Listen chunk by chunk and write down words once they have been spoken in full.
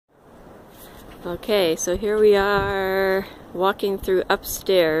Okay, so here we are walking through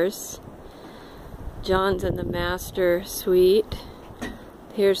upstairs. John's in the master suite.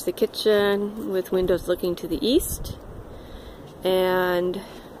 Here's the kitchen with windows looking to the east. And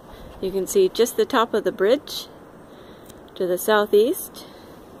you can see just the top of the bridge to the southeast.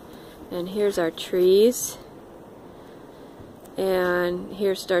 And here's our trees. And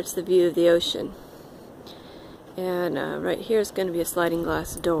here starts the view of the ocean. And right here is going to be a sliding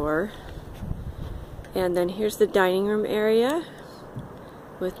glass door. And then here's the dining room area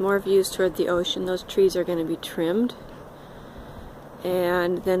with more views toward the ocean. Those trees are going to be trimmed.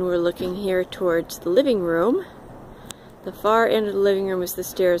 And then we're looking here towards the living room. The far end of the living room is the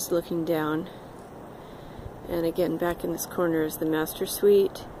stairs looking down. And again, back in this corner is the master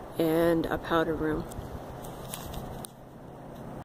suite and a powder room.